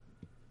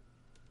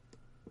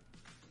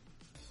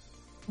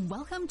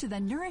Welcome to the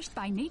Nourished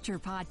by Nature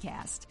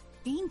podcast.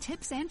 Gain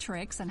tips and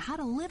tricks on how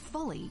to live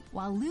fully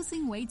while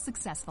losing weight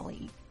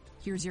successfully.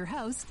 Here's your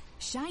host,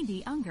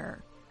 Shiny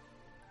Unger.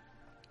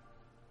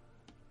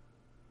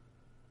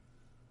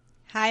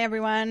 Hi,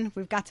 everyone.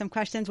 We've got some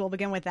questions. We'll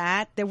begin with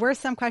that. There were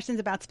some questions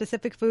about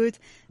specific foods.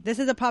 This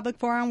is a public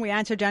forum. We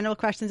answer general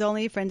questions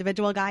only. For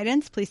individual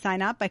guidance, please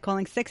sign up by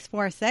calling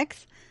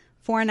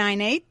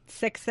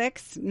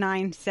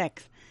 646-498-6696.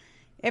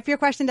 If your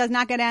question does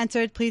not get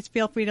answered, please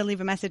feel free to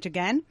leave a message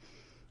again.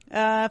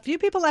 A few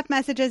people left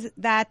messages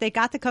that they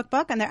got the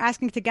cookbook and they're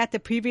asking to get the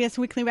previous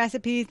weekly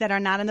recipes that are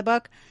not in the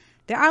book.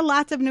 There are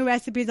lots of new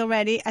recipes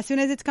already. As soon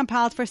as it's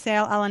compiled for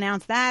sale, I'll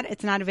announce that.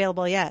 It's not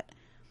available yet.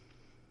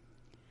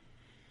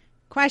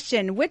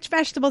 Question, which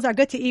vegetables are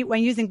good to eat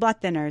when using blood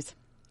thinners?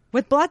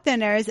 With blood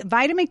thinners,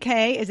 vitamin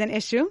K is an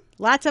issue.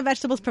 Lots of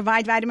vegetables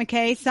provide vitamin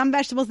K. Some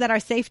vegetables that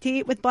are safe to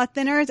eat with blood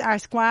thinners are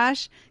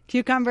squash,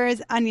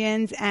 cucumbers,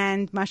 onions,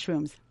 and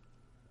mushrooms.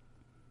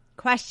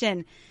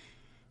 Question,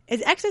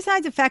 is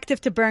exercise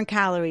effective to burn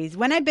calories?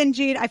 When I binge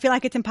eat, I feel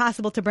like it's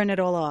impossible to burn it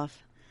all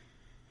off.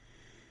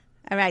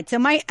 All right, so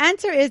my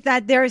answer is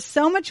that there is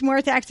so much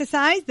more to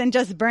exercise than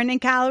just burning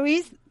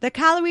calories. The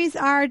calories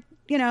are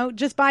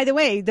just by the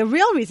way. The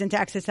real reason to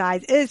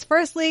exercise is,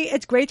 firstly,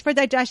 it's great for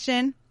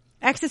digestion.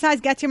 Exercise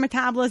gets your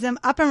metabolism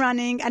up and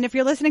running. And if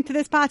you're listening to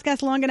this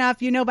podcast long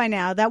enough, you know by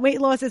now that weight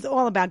loss is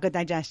all about good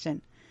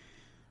digestion.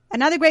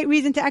 Another great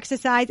reason to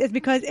exercise is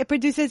because it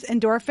produces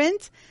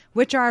endorphins,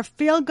 which are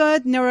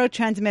feel-good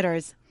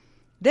neurotransmitters.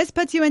 This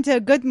puts you into a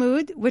good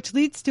mood, which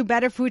leads to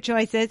better food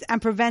choices and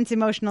prevents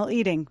emotional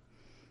eating.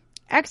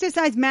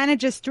 Exercise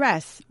manages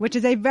stress, which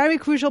is a very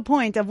crucial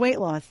point of weight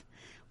loss.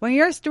 When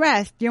you're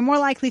stressed, you're more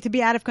likely to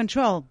be out of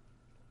control.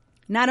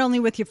 Not only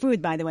with your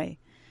food, by the way.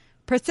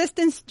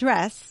 Persistent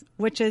stress,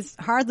 which is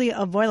hardly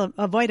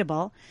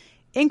avoidable,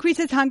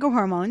 increases hunger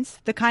hormones,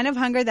 the kind of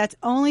hunger that's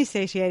only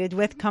satiated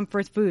with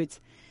comfort foods.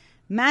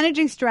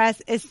 Managing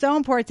stress is so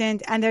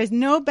important, and there's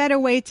no better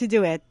way to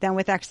do it than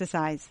with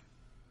exercise.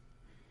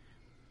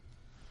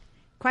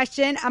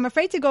 Question, I'm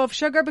afraid to go off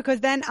sugar because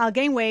then I'll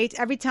gain weight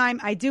every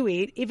time I do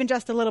eat, even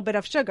just a little bit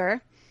of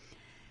sugar.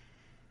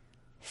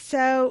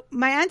 So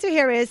my answer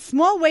here is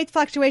small weight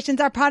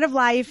fluctuations are part of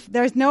life.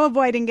 There's no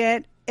avoiding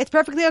it. It's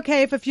perfectly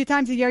okay if a few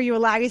times a year you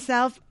allow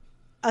yourself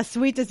a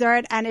sweet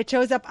dessert and it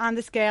shows up on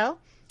the scale.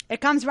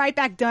 It comes right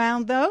back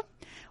down, though.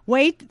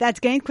 Weight that's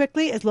gained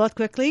quickly is lost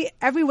quickly.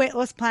 Every weight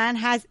loss plan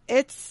has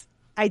its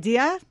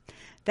idea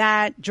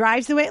that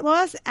drives the weight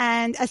loss,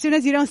 and as soon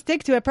as you don't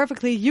stick to it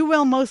perfectly, you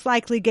will most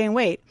likely gain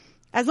weight.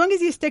 As long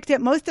as you stick to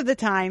it most of the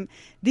time,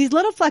 these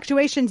little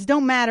fluctuations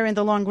don't matter in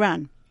the long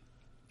run.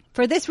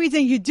 For this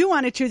reason, you do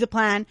want to choose a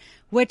plan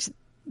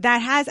that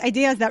has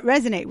ideas that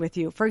resonate with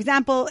you. For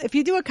example, if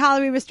you do a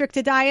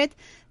calorie-restricted diet,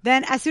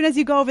 then as soon as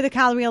you go over the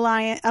calorie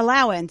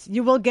allowance,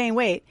 you will gain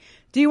weight.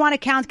 Do you want to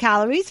count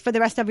calories for the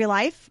rest of your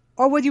life?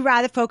 Or would you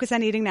rather focus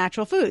on eating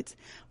natural foods?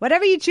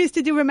 Whatever you choose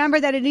to do, remember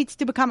that it needs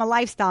to become a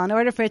lifestyle in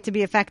order for it to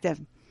be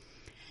effective.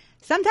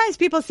 Sometimes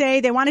people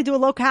say they want to do a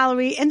low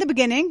calorie in the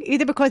beginning,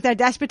 either because they're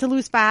desperate to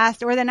lose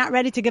fast or they're not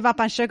ready to give up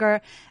on sugar,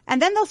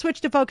 and then they'll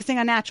switch to focusing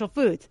on natural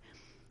foods.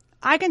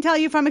 I can tell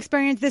you from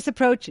experience, this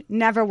approach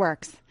never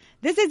works.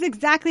 This is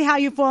exactly how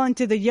you fall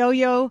into the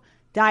yo-yo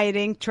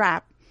dieting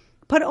trap.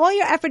 Put all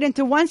your effort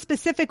into one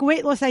specific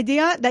weight loss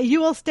idea that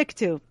you will stick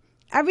to.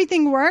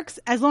 Everything works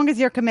as long as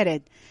you're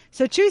committed.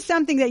 So choose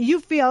something that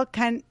you feel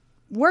can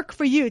work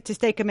for you to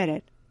stay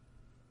committed.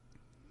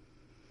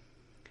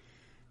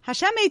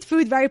 Hashem made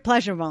food very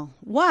pleasurable.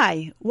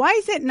 Why? Why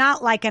is it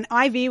not like an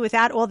IV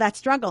without all that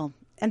struggle?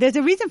 And there's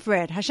a reason for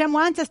it. Hashem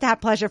wants us to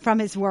have pleasure from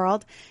his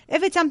world.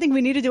 If it's something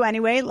we need to do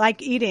anyway,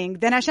 like eating,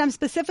 then Hashem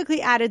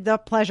specifically added the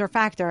pleasure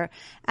factor.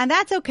 And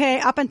that's okay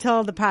up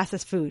until the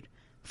processed food.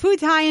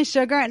 Foods high in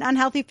sugar and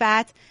unhealthy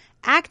fats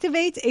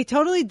activates a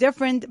totally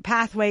different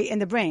pathway in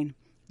the brain,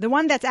 the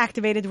one that's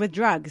activated with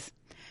drugs.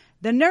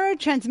 The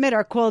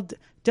neurotransmitter called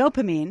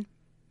dopamine.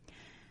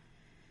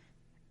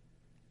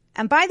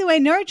 And by the way,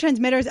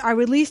 neurotransmitters are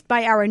released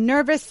by our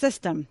nervous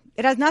system.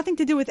 It has nothing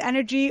to do with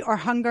energy or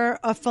hunger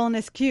or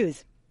fullness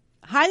cues.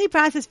 Highly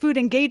processed food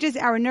engages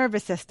our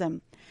nervous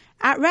system.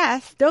 At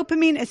rest,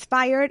 dopamine is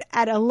fired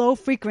at a low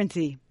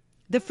frequency.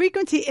 The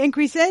frequency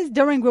increases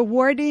during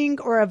rewarding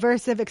or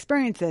aversive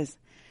experiences.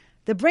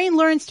 The brain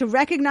learns to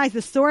recognize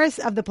the source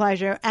of the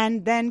pleasure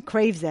and then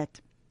craves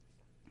it.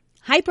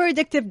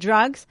 Hyperaddictive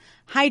drugs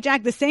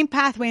hijack the same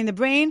pathway in the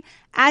brain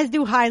as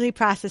do highly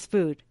processed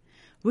food.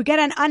 We get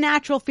an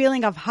unnatural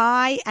feeling of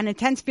high and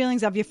intense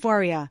feelings of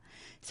euphoria.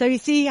 So you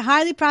see,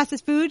 highly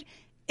processed food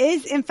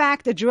is in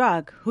fact a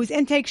drug whose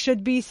intake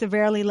should be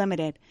severely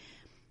limited.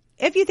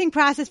 If you think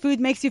processed food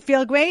makes you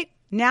feel great,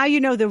 now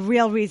you know the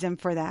real reason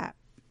for that.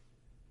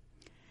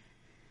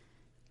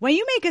 When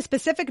you make a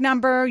specific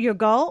number your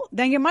goal,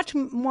 then you're much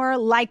more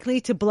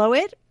likely to blow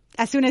it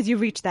as soon as you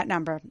reach that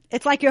number.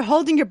 It's like you're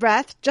holding your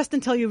breath just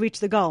until you reach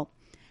the goal.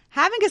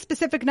 Having a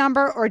specific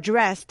number or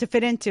dress to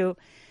fit into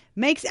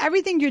makes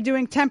everything you're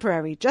doing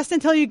temporary, just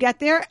until you get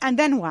there, and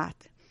then what?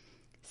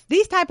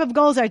 These type of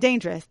goals are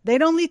dangerous. They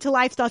don't lead to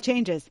lifestyle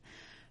changes.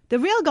 The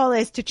real goal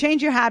is to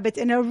change your habits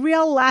in a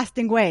real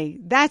lasting way.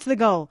 That's the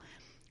goal.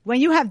 When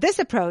you have this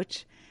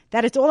approach,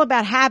 that it's all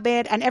about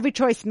habit and every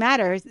choice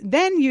matters,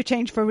 then you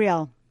change for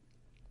real.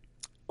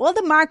 All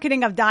the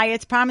marketing of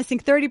diets promising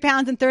 30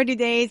 pounds in 30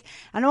 days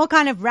and all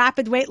kind of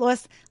rapid weight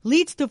loss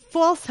leads to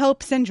false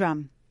hope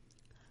syndrome.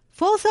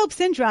 False hope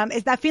syndrome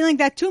is that feeling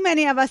that too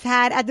many of us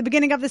had at the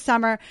beginning of the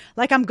summer,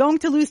 like I'm going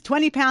to lose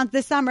 20 pounds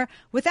this summer,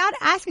 without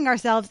asking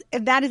ourselves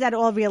if that is at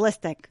all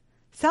realistic.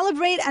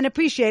 Celebrate and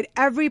appreciate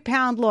every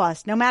pound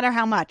lost, no matter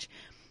how much.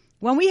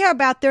 When we hear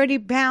about 30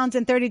 pounds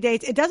in 30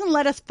 days, it doesn't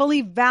let us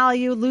fully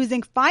value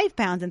losing 5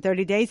 pounds in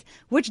 30 days,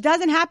 which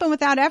doesn't happen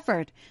without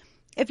effort.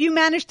 If you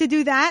manage to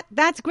do that,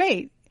 that's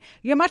great.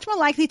 You're much more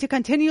likely to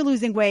continue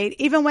losing weight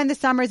even when the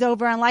summer's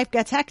over and life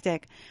gets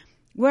hectic.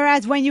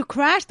 Whereas when you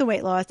crash the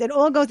weight loss, it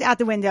all goes out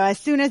the window as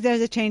soon as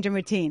there's a change in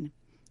routine.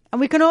 And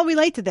we can all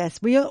relate to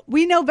this.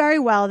 We know very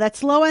well that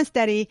slow and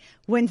steady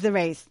wins the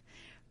race.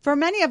 For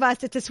many of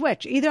us, it's a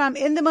switch. Either I'm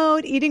in the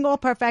mode, eating all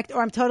perfect,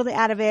 or I'm totally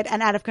out of it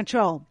and out of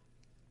control.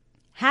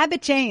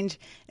 Habit change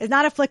is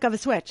not a flick of a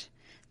switch.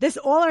 This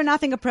all or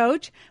nothing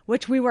approach,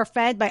 which we were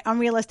fed by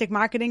unrealistic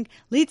marketing,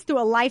 leads to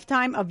a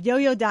lifetime of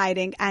yo-yo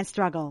dieting and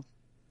struggle.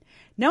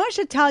 No one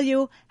should tell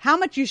you how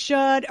much you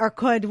should or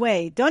could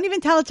weigh. Don't even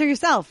tell it to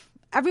yourself.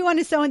 Everyone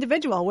is so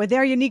individual. With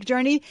their unique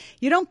journey,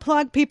 you don't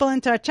plug people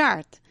into a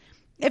chart.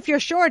 If you're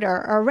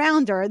shorter or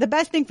rounder, the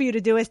best thing for you to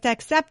do is to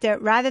accept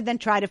it rather than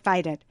try to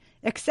fight it.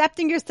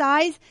 Accepting your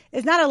size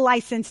is not a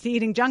license to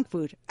eating junk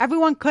food.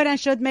 Everyone could and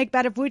should make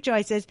better food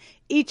choices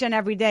each and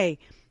every day.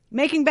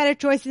 Making better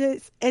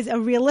choices is a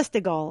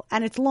realistic goal,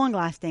 and it's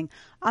long-lasting.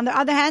 On the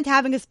other hand,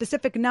 having a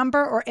specific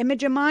number or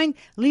image in mind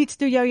leads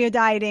to yo-yo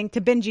dieting,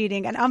 to binge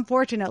eating, and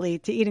unfortunately,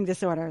 to eating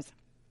disorders.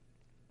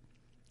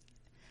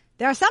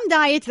 There are some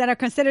diets that are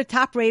considered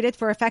top-rated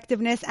for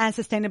effectiveness and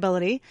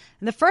sustainability.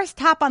 And the first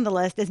top on the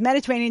list is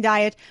Mediterranean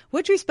diet,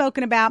 which we've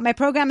spoken about. My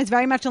program is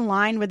very much in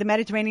line with the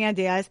Mediterranean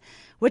ideas,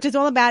 which is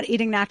all about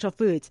eating natural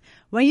foods.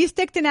 When you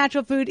stick to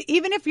natural food,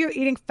 even if you're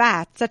eating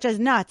fats, such as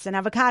nuts and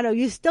avocado,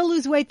 you still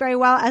lose weight very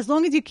well as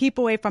long as you keep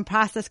away from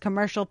processed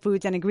commercial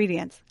foods and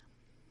ingredients.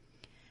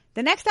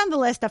 The next on the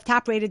list of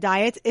top-rated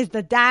diets is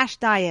the DASH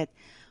diet.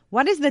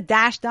 What is the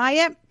DASH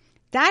diet?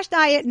 DASH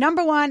diet,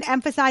 number 1,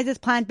 emphasizes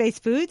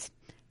plant-based foods.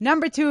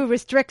 Number 2,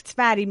 restricts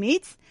fatty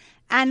meats.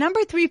 And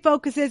number 3,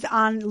 focuses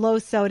on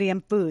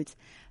low-sodium foods.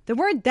 The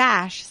word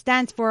DASH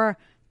stands for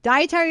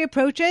Dietary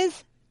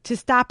Approaches to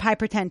Stop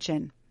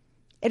Hypertension.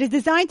 It is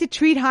designed to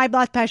treat high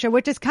blood pressure,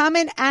 which is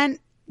common and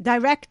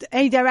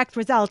a direct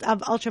result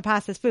of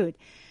ultra-processed food.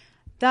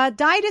 The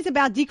diet is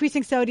about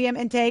decreasing sodium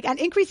intake and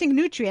increasing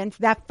nutrients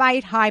that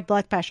fight high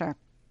blood pressure.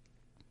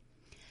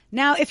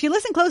 Now, if you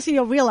listen closely,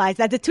 you'll realize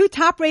that the 2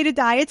 top-rated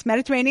diets,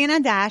 Mediterranean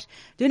and DASH,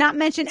 do not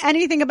mention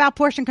anything about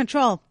portion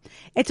control.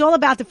 It's all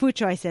about the food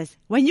choices.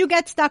 When you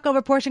get stuck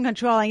over portion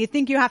control and you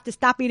think you have to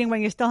stop eating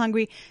when you're still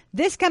hungry,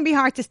 this can be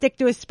hard to stick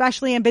to,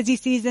 especially in busy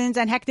seasons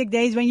and hectic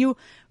days when you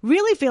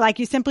really feel like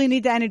you simply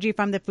need the energy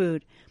from the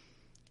food.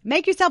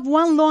 Make yourself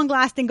one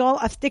long-lasting goal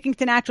of sticking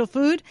to natural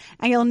food,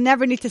 and you'll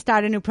never need to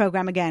start a new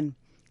program again.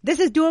 This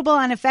is doable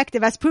and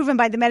effective as proven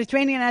by the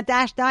Mediterranean and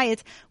DASH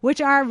diets, which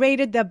are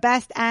rated the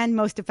best and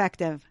most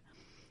effective.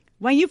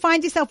 When you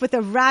find yourself with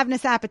a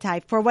ravenous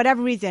appetite for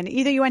whatever reason,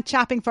 either you went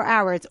shopping for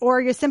hours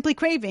or you're simply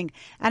craving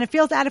and it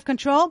feels out of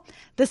control,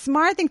 the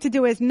smart thing to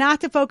do is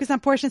not to focus on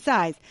portion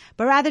size,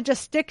 but rather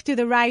just stick to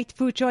the right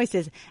food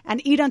choices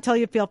and eat until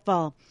you feel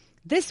full.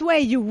 This way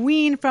you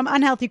wean from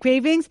unhealthy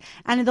cravings,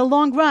 and in the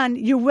long run,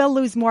 you will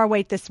lose more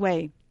weight this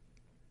way.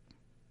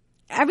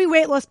 Every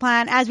weight loss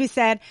plan, as we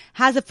said,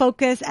 has a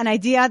focus, an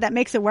idea that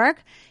makes it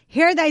work.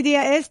 Here the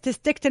idea is to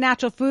stick to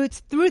natural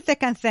foods through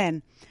thick and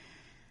thin.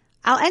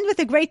 I'll end with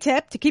a great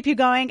tip to keep you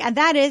going, and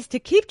that is to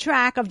keep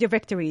track of your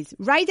victories.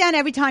 Write down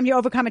every time you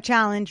overcome a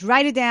challenge.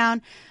 Write it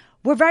down.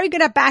 We're very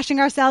good at bashing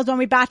ourselves when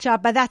we batch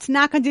up, but that's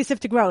not conducive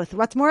to growth.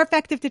 What's more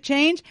effective to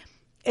change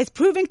is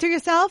proving to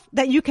yourself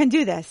that you can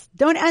do this.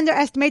 Don't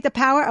underestimate the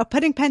power of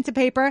putting pen to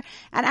paper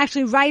and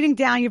actually writing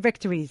down your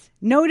victories.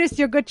 Notice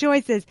your good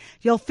choices.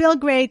 You'll feel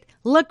great,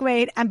 look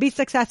great, and be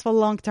successful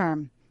long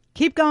term.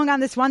 Keep going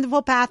on this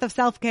wonderful path of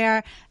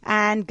self-care,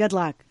 and good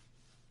luck.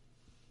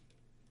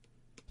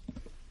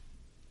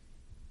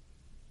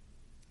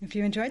 If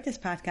you enjoyed this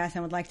podcast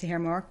and would like to hear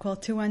more, call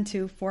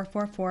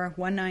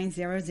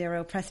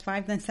 212-444-1900, press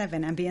 5 then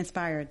 7, and be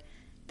inspired.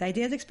 The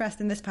ideas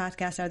expressed in this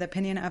podcast are the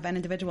opinion of an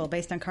individual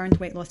based on current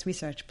weight loss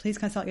research. Please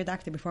consult your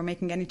doctor before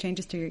making any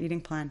changes to your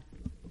eating plan.